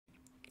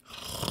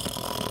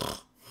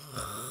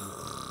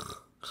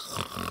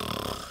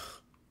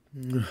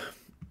Guess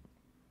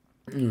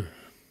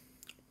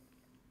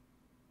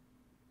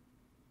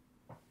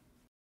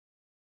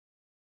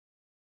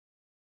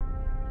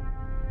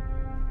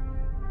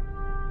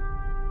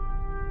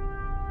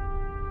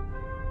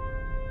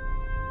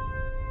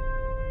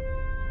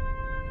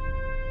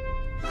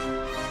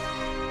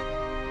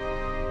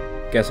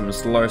I'm a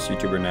Stellaris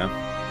YouTuber now.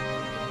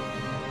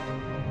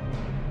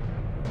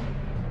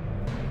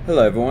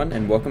 Hello everyone,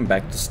 and welcome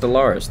back to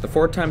Stellaris, the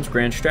 4x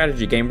grand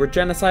strategy game where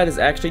genocide is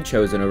actually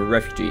chosen over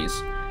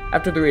refugees.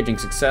 After the raging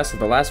success of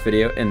the last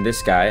video, and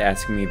this guy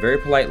asking me very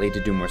politely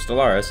to do more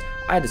Stellaris,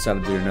 I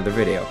decided to do another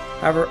video.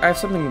 However, I have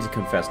something to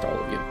confess to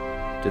all of you.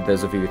 To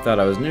those of you who thought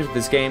I was new to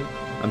this game,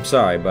 I'm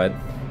sorry, but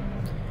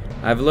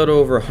I have a little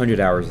over 100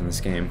 hours in this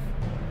game.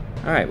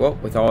 Alright, well,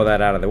 with all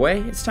that out of the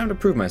way, it's time to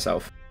prove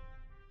myself.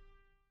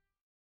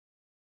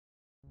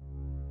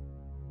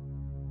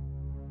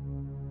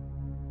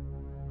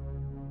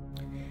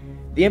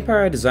 The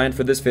empire I designed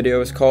for this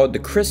video is called the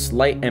Chris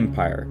Light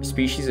Empire, a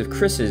species of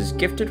Chris's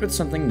gifted with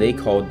something they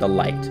called the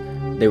Light.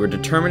 They were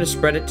determined to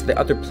spread it to the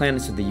other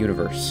planets of the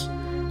universe.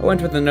 I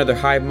went with another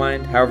hive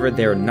mind, however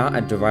they are not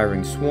a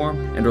devouring swarm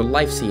and are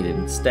life-seeded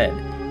instead,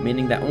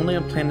 meaning that only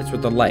on planets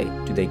with the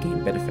light do they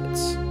gain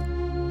benefits.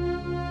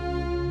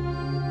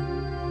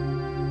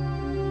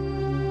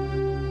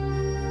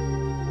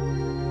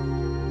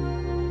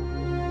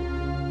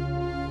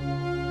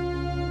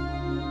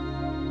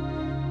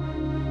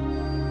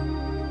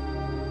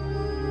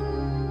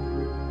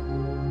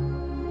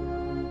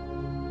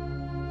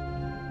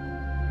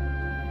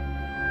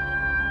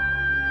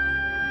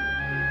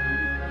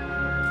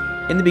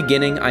 In the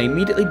beginning, I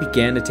immediately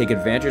began to take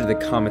advantage of the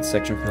comments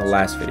section from the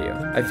last video.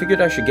 I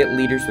figured I should get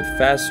leaders with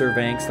fast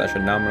surveying /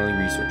 anomaly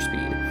research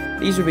speed.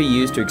 These would be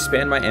used to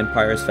expand my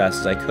empire as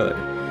fast as I could.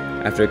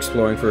 After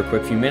exploring for a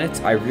quick few minutes,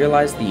 I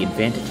realized the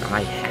advantage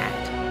I had.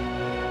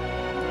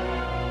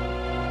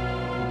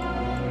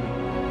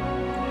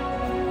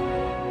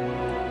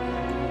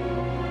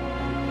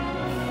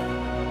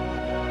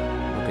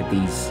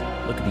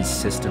 Look at these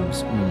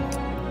systems.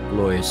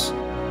 Glorious.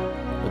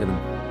 Look at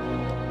them.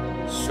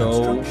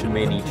 So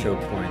many choke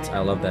points. I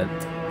love that.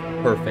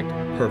 Perfect,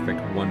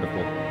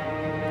 wonderful.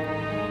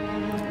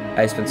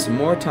 I spent some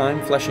more time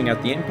fleshing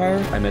out the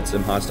empire, I met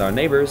some hostile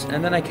neighbors,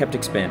 and then I kept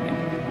expanding.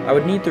 I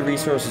would need the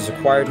resources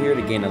acquired here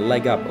to gain a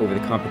leg up over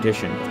the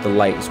competition if the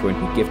light is going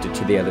to be gifted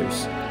to the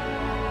others.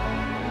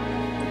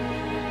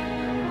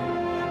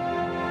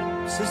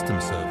 System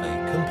survey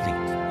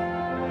complete.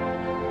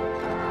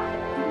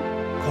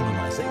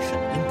 Colonization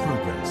in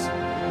progress.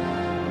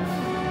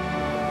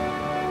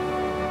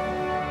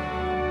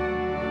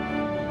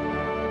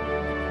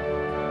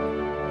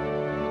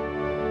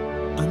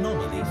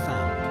 Anomaly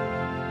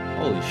found.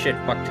 Holy shit,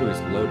 Fuck 2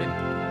 is loaded.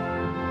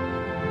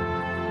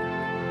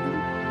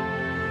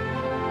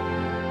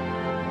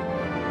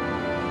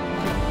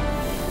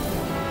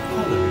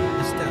 Colony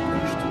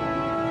established.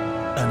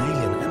 An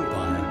alien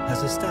empire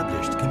has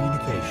established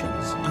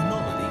communications.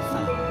 Anomaly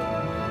found.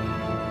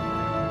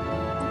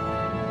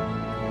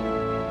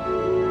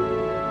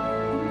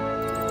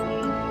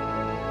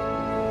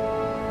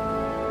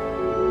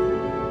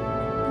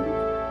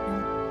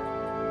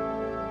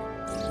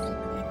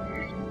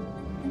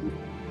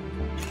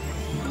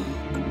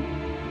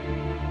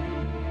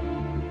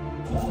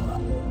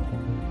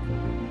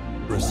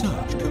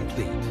 Research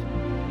complete.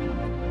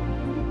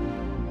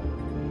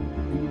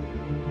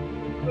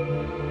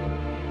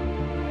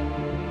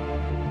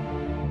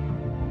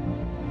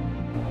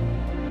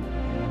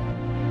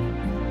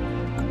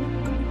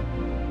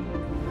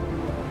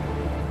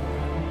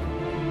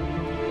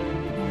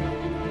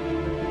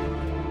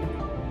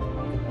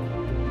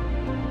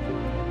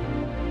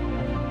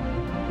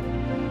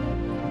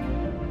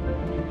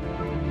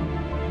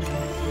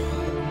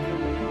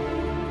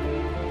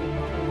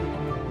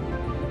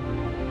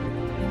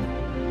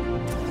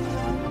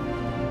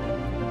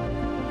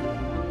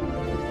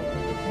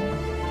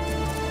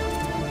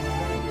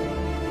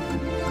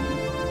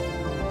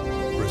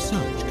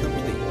 Research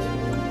complete.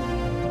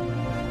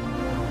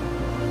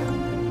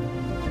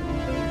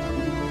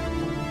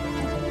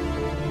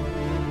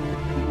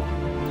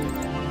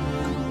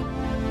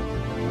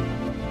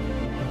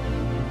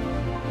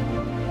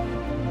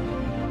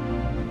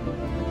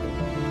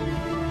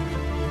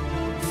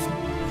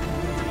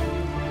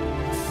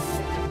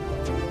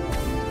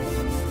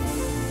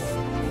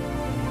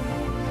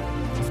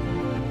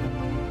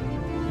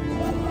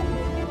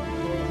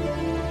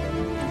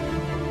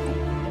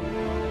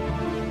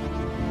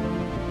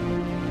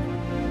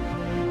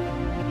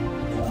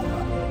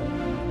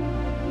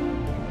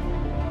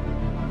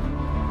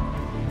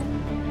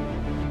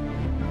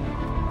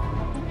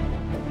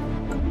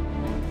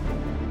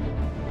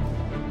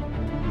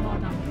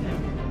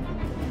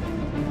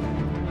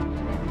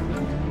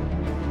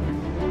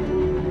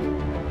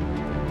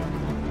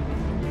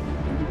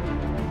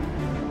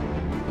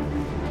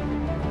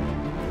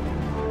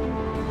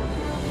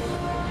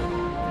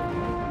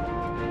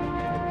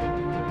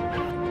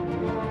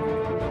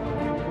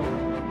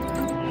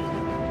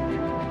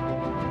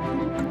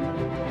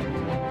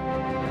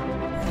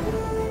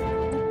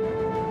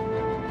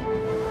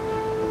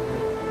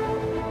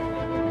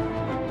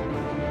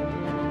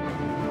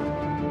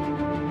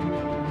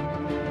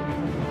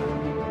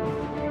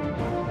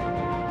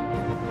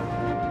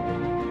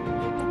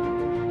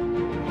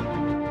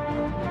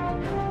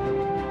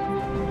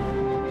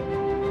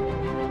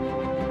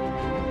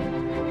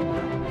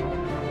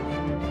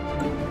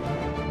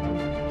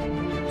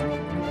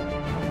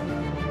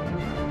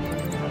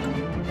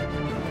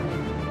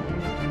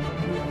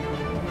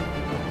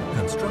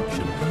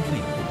 Construction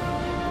complete.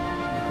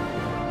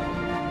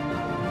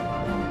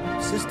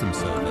 System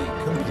survey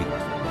complete.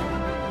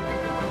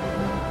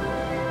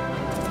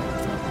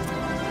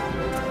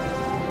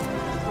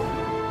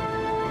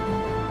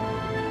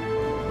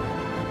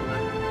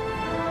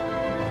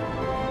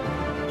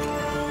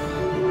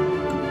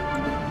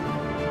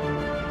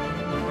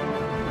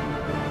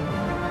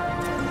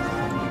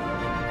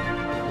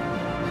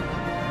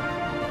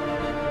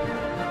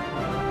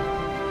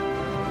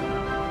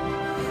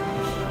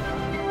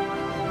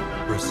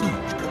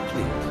 Research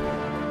complete.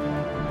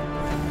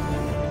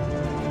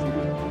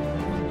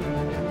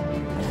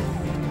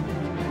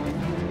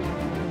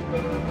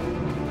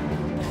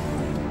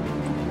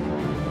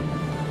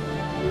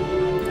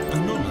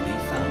 Anomaly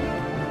found.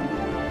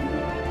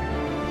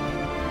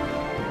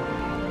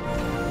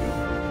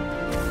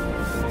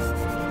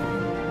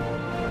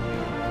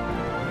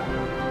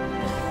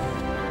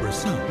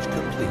 Research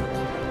complete.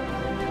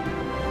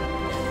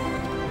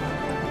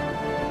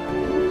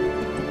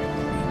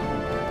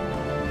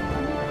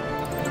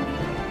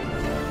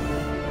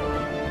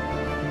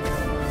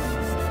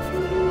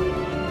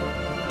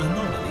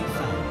 Anomaly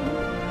found.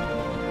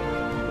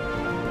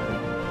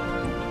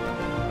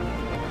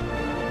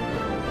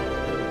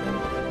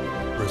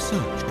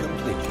 Research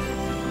complete.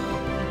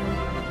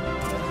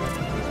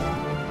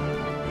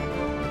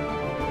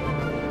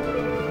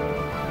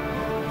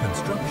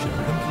 Construction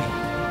complete.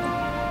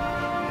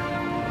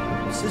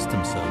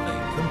 System survey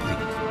complete.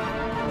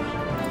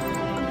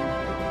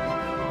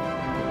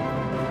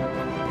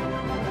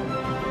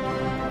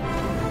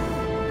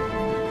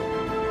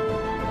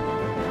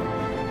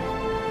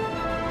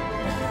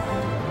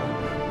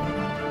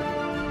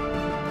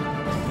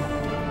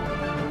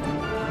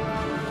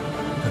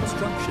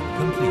 Construction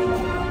complete.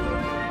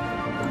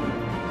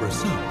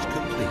 Research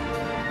complete.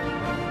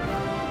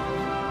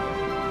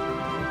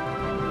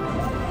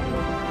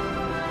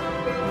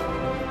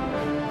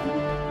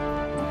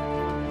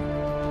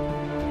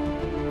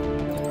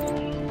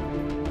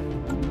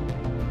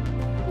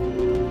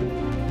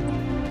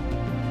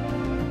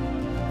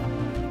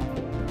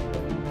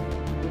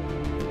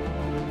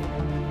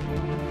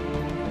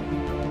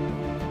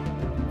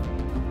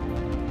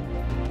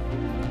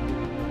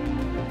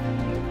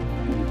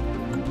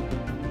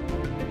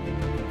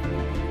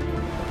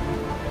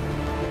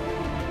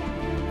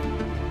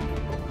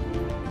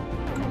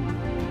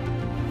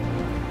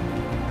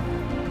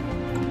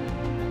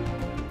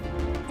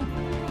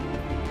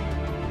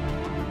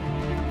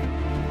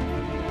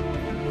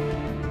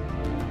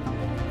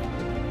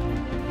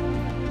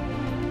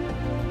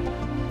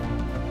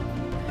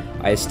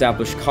 I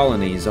established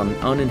colonies on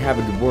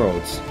uninhabited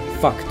worlds.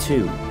 Fuck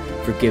too.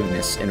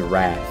 Forgiveness and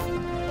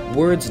wrath.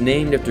 Words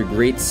named after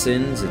great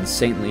sins and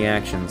saintly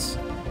actions.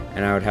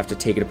 And I would have to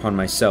take it upon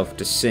myself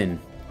to sin.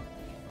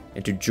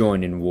 And to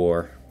join in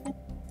war.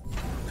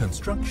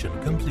 Construction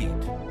complete.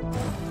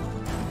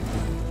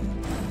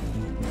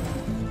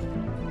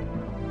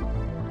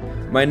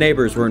 My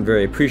neighbors weren't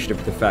very appreciative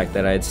of the fact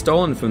that I had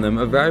stolen from them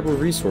a valuable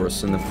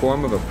resource in the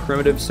form of a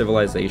primitive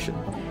civilization.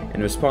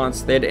 In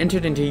response, they had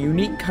entered into a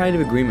unique kind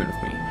of agreement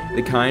with me.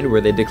 The kind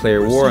where they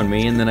declare war on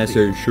me and then I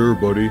say, "Sure,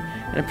 buddy,"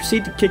 and I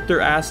proceed to kick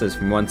their asses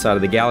from one side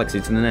of the galaxy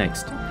to the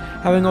next.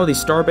 Having all these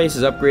star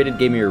bases upgraded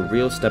gave me a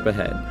real step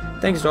ahead.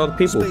 Thanks to all the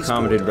people who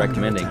commented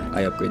recommending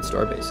I upgrade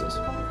star bases.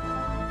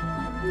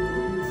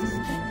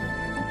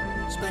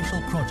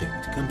 Special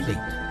project complete.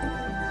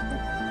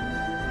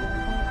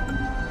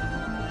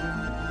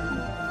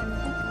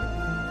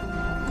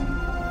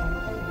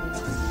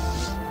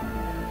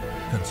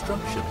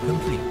 Construction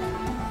complete.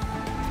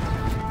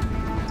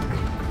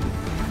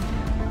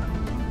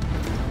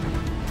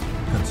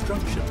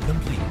 Construction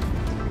complete.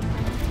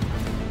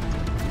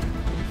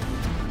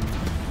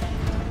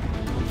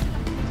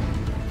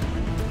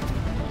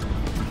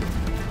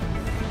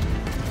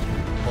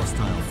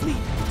 Hostile fleet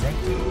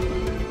detected.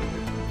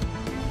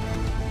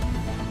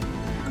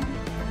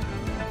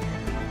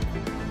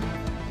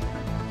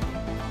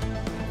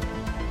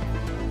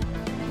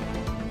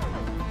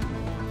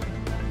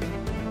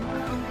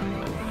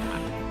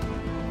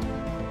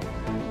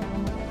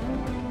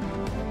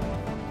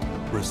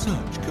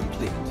 Research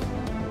complete.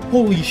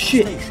 Holy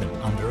shit! Station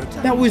under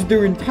attack. That was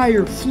their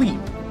entire fleet!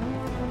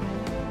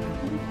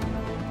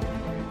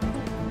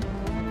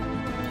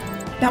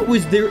 That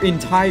was their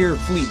entire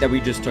fleet that we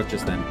just took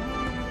just then.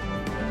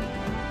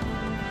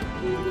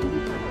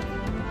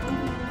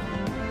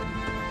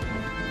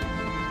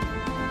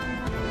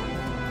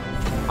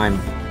 I'm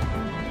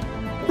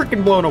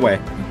freaking blown away.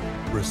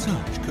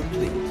 Research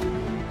complete.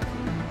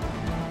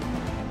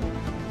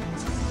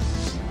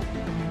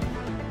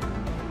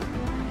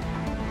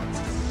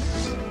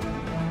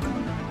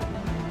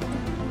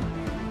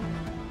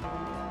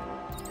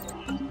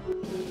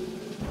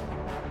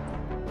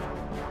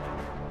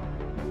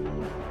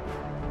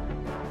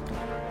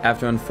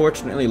 After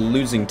unfortunately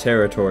losing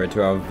territory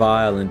to our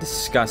vile and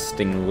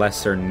disgusting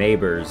lesser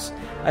neighbors,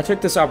 I took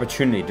this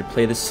opportunity to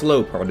play the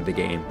slow part of the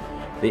game,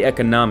 the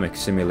economic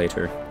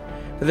simulator.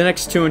 For the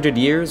next 200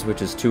 years,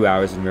 which is 2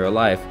 hours in real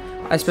life,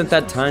 I spent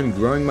that time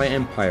growing my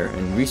empire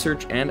in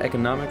research and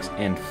economics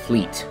and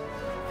fleet,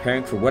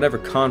 preparing for whatever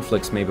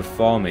conflicts may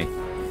befall me.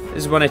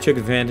 This is when I took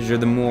advantage of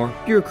the more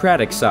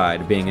bureaucratic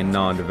side, being a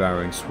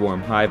non-devouring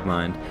swarm hive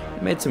mind,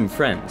 and made some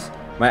friends.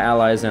 My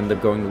allies ended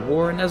up going to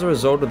war, and as a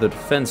result of the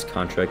defense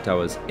contract, I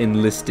was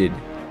enlisted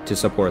to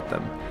support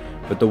them.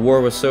 But the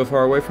war was so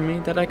far away from me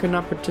that I could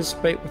not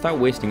participate without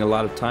wasting a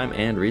lot of time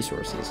and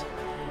resources.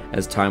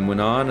 As time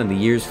went on and the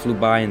years flew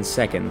by in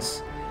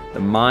seconds, the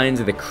minds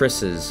of the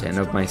Chris's and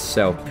of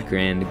myself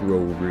began to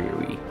grow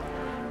weary.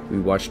 We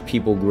watched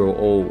people grow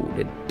old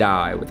and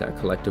die with our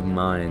collective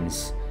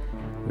minds.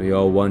 We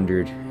all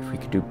wondered if we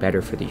could do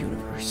better for the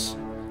universe,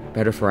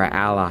 better for our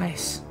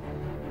allies.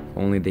 If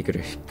only they could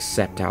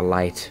accept our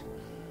light.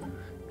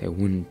 They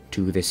wouldn't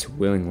do this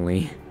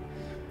willingly.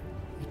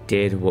 We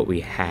did what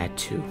we had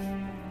to.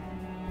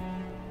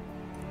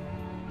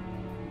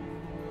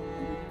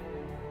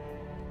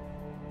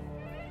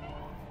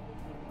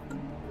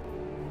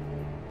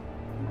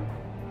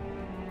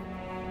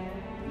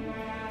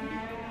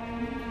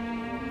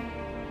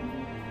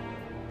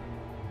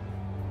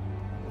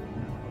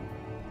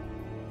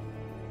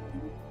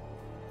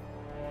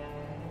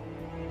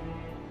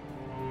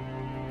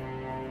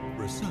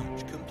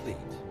 Research complete.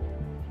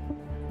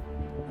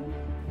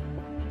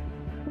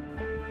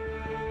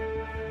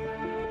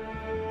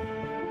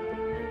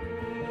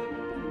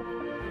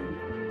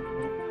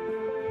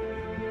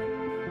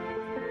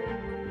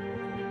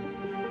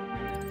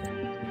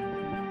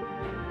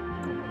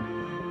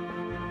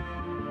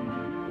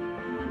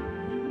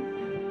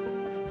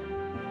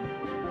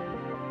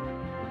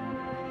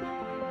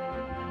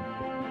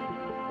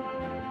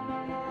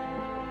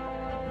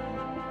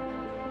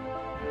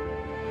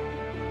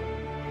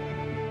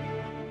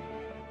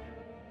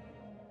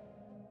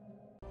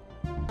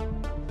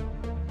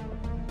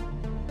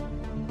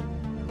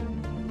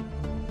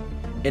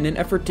 In an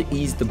effort to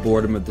ease the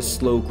boredom of the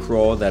slow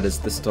crawl that is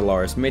the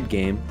Stellaris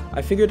mid-game,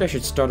 I figured I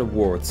should start a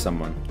war with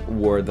someone, a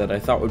war that I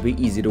thought would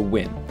be easy to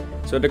win.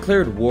 So I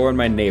declared war on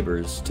my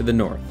neighbors to the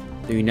north,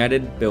 the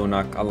United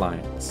Bilnock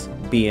Alliance,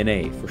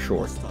 BNA for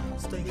short.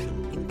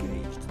 Station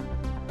engaged.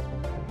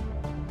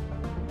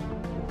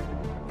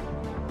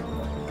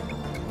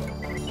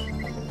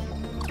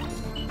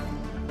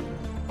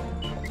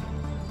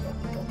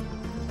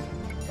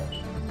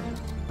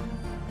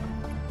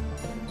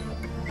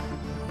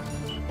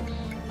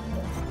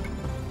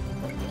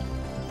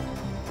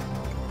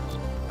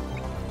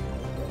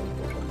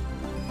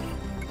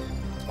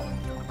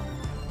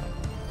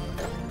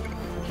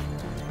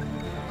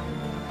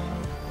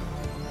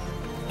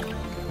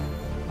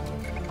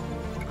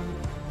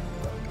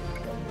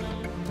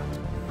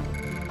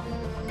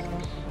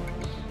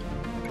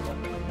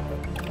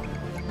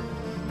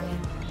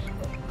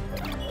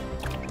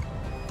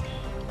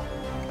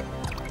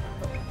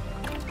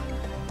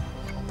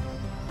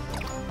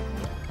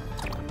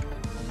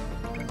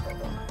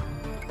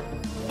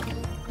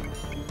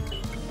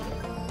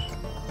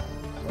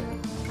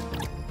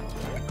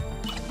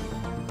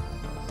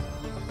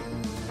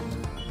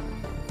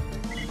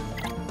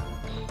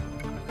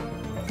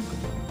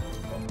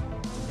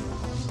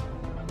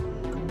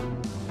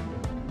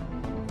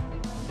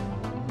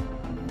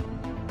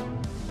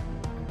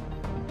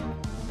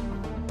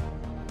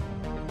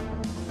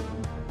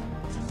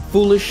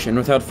 Foolish and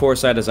without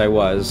foresight as I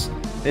was,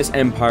 this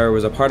empire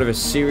was a part of a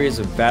series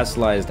of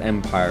vassalized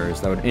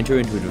empires that would enter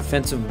into a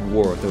defensive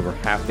war with over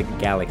half the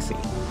galaxy.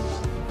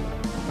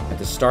 At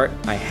the start,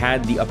 I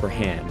had the upper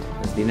hand,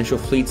 as the initial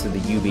fleets of the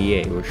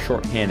UBA were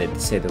short-handed to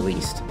say the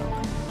least.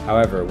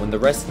 However, when the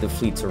rest of the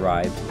fleets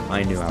arrived,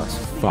 I knew I was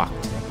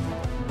fucked.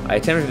 I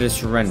attempted to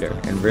surrender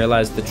and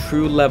realized the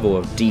true level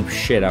of deep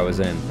shit I was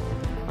in.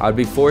 I would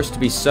be forced to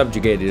be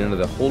subjugated under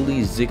the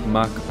holy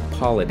Zigmak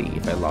polity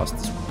if I lost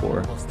this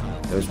war.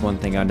 There was one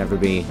thing I'd never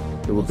be,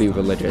 it would be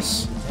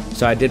religious.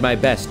 So I did my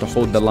best to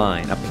hold the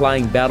line,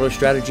 applying battle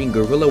strategy and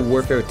guerrilla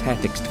warfare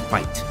tactics to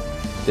fight.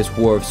 This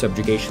war of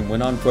subjugation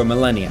went on for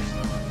millennia,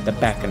 the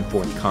back and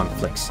forth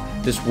conflicts.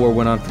 This war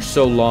went on for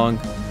so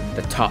long,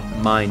 the top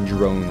mind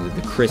drones of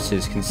the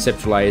Chris's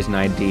conceptualized an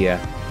idea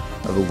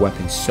of a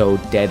weapon so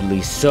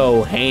deadly,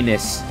 so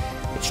heinous,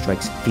 it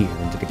strikes fear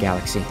into the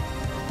galaxy.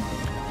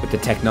 With the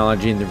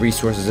technology and the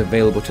resources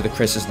available to the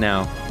Chris's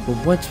now,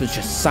 what once was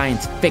just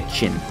science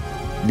fiction,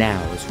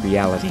 now is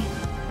reality.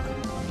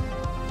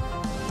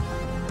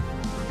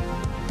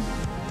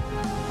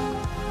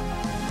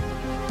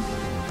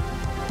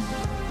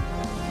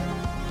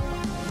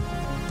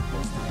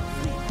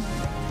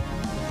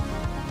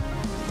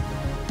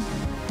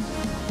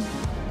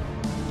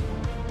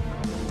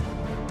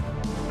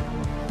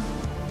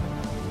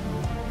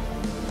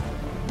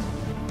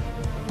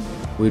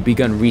 We had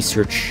begun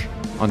research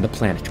on the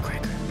planet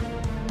cracker.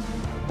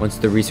 Once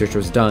the research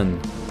was done,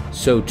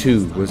 so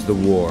too was the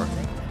war,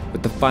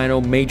 with the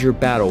final major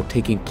battle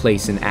taking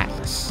place in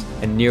Atlas,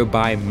 a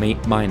nearby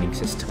mining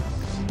system.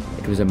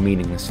 It was a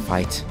meaningless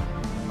fight,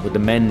 with the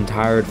men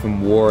tired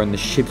from war and the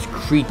ships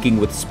creaking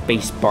with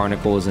space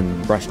barnacles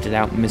and rusted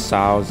out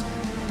missiles.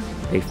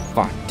 They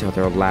fought till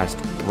their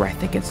last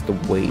breath against the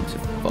waves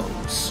of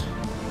foes.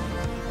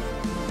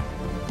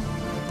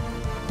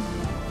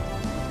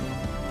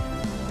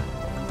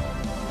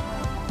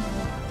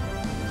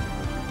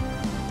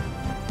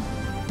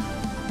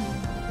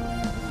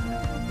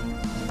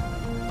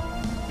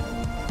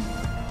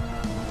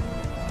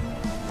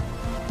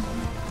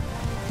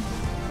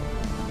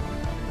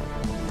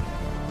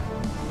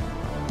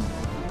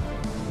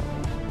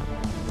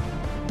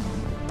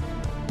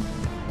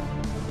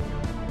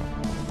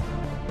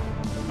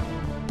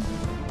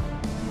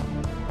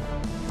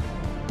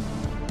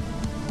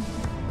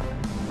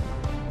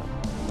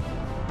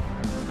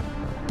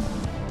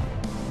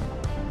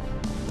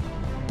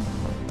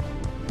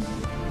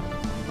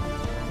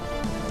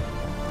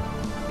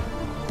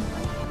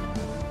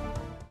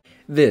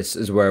 This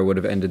is where I would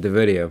have ended the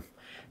video.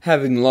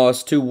 Having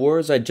lost 2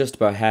 wars, I just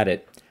about had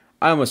it.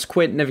 I almost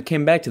quit and never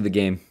came back to the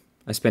game.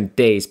 I spent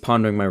days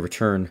pondering my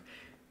return.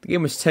 The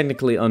game was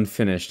technically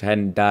unfinished, I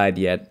hadn't died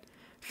yet.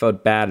 I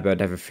felt bad about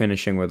never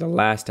finishing where the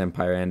last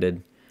empire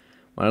ended.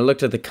 When I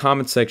looked at the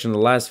comment section of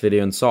the last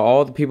video and saw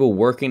all the people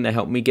working to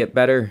help me get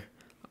better,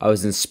 I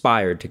was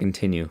inspired to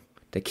continue,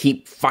 to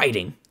keep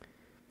fighting.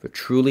 For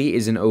truly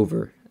isn't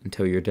over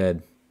until you're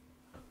dead.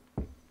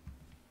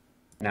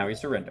 Now we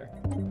surrender.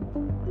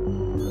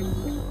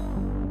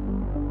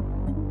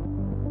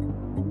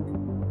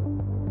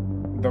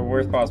 The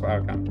worst possible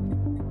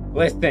outcome.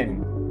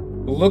 Listen,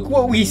 look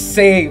what we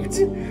saved.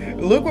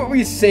 Look what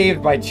we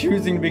saved by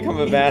choosing to become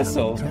a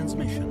vassal.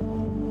 Transmission.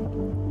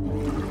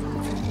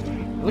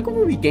 Look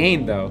what we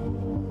gained, though.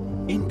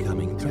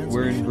 Incoming transmission.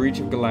 We're in breach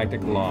of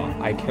galactic law.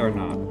 I care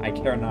not. I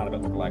care not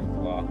about the galactic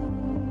law.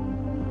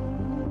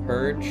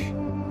 Purge.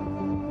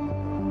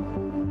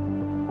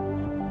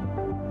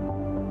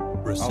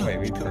 Research Oh wait,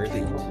 we purged.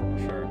 complete.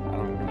 Sure, I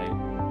don't relate.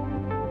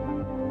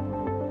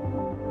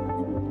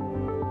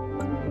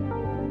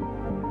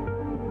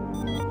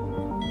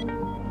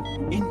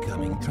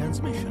 Incoming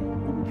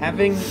transmission.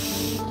 Having...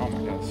 Oh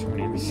my god, so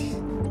many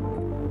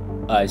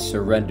NPCs. I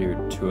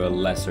surrendered to a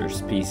lesser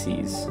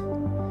species.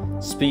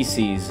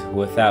 Species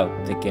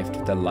without the gift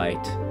of the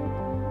light.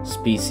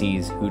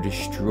 Species who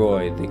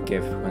destroy the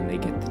gift when they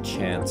get the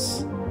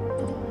chance.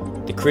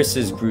 The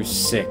Chris's grew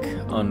sick,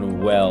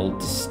 unwell,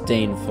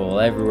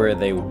 disdainful. Everywhere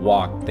they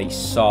walked, they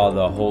saw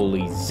the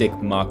holy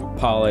Zikmok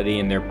polity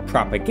in their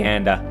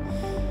propaganda.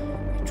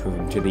 They drove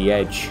him to the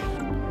edge.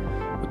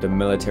 With the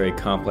military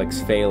complex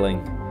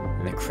failing,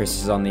 and the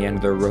Chris's on the end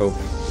of the rope,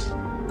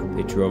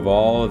 they drove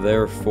all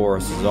their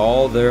forces,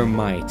 all their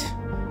might,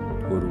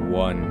 toward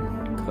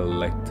one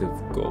collective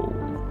goal.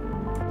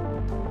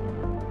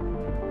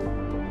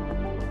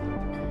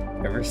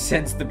 Ever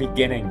since the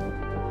beginning,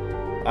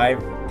 I've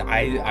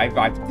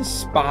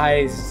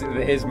despised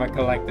the Hizma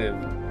Collective.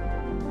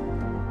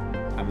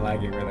 I'm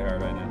lagging really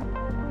hard right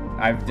now.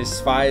 I've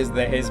despised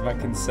the Hizma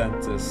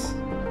Consensus.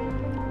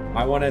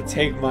 I want to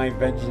take my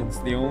vengeance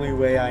the only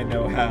way I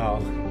know how.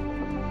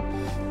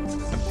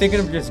 I'm thinking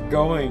of just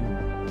going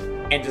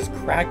and just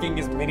cracking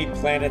as many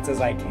planets as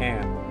I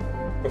can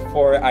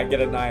before I get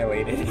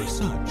annihilated.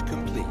 Research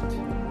complete.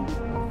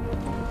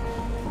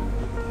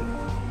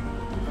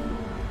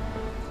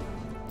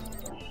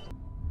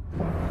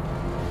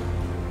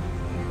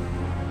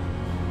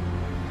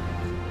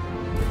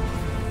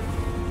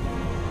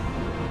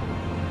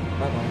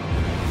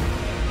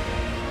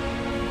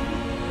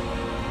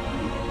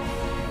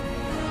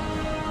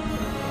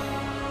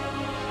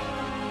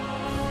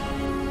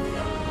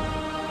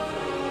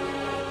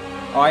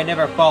 Oh, I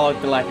never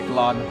followed galactic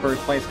law in the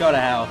first place. Go to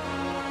hell.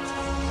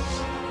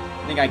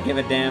 Think I give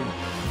a damn.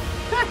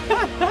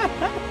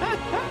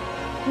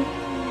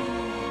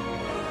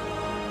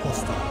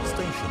 Hostile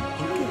station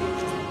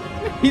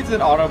engaged. He's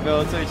an auto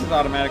build, so he's just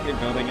automatically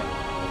building it.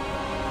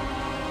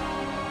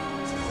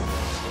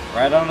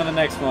 Right on to the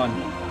next one.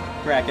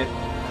 Crack it.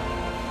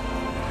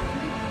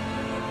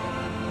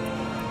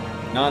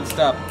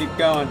 Non-stop. Keep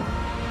going.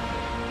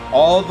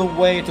 All the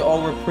way to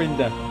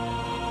Overprinda.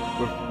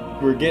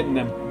 We're getting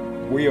them.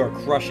 We are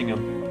crushing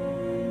them.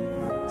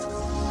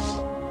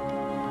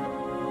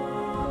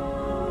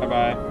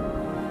 Bye-bye.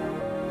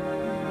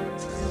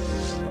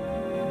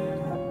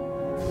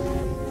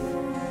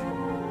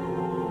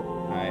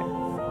 Alright.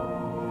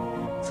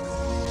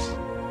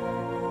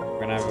 We're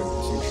gonna have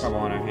some trouble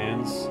on our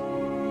hands.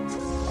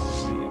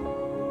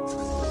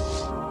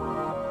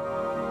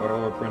 Go to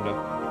Overprinda.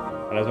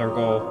 That is our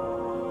goal.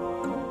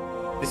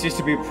 This used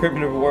to be a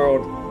primitive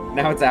world.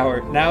 Now it's our.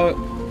 Now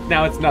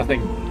it's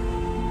nothing.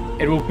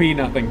 It will be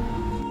nothing.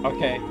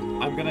 Okay,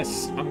 I'm gonna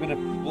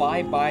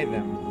fly by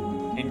them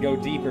and go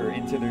deeper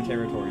into their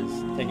territories,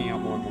 taking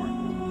out more and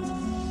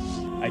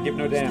more. I give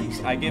no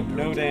damns. I give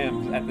no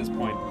damns at this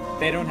point.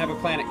 They don't have a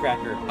planet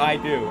cracker. I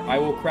do. I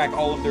will crack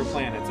all of their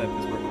planets at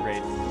this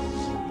rate.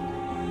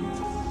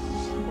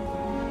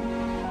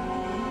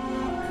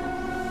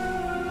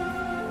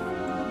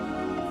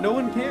 No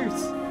one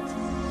cares.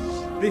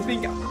 They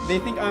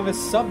think I'm a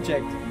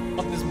subject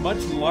of this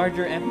much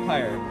larger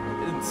empire.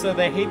 So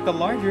they hate the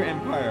larger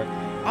empire.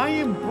 I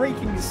am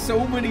breaking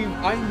so many.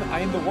 I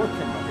am the war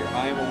criminal here.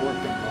 I am a work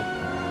of love.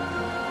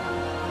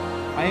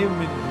 I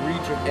am in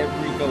breach of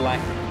every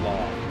galactic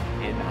law,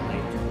 and I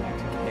do not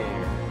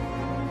care.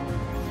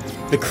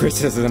 The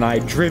Chris's and I,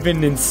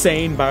 driven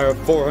insane by our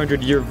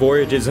 400-year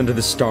voyages under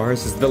the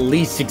stars as the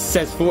least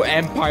successful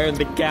empire in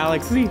the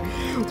galaxy,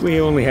 we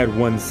only had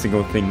one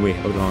single thing we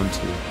held on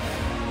to.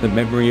 The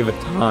memory of a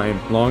time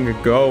long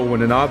ago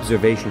when an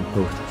observation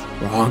post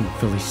was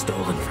wrongfully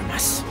stolen from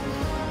us.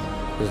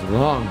 It was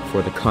long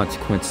before the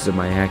consequences of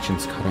my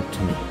actions caught up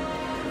to me,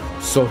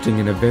 resulting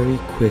in a very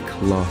quick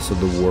loss of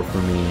the war for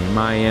me, and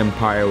my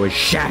empire was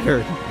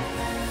shattered.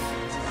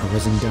 I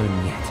wasn't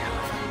done yet,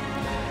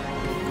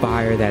 however. The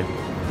fire that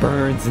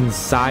burns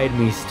inside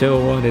me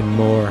still wanted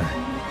more.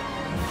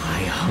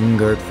 I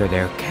hungered for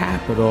their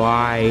capital.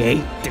 I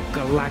ate the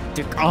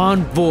galactic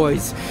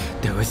envoys.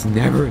 There was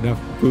never enough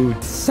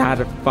food to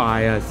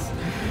satisfy us.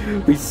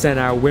 We sent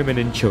our women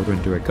and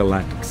children to a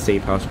galactic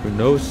safe house where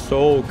no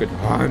soul could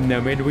harm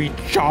them, and we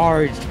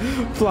charged,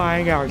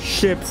 flying our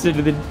ships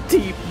into the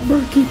deep,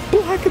 murky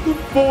black of the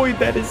void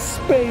that is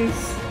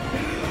space.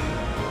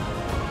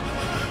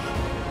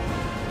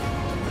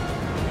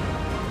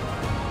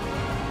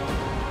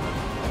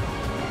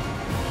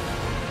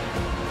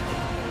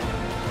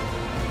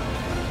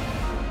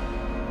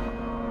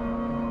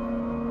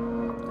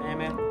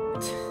 Damn it.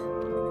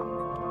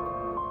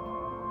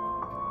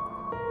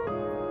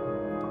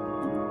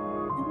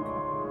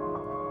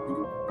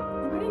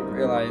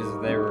 Realize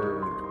they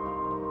were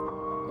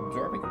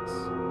absorbing us.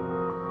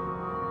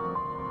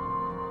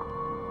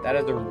 That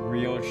is a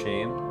real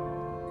shame,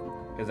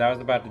 because I was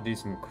about to do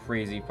some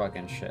crazy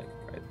fucking shit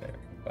right there,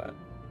 but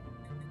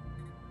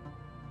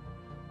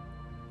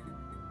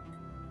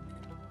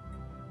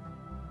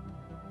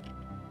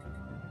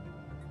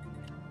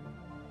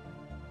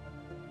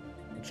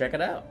check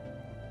it out.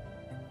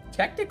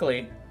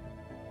 Technically,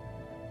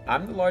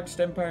 I'm the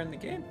largest empire in the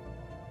game.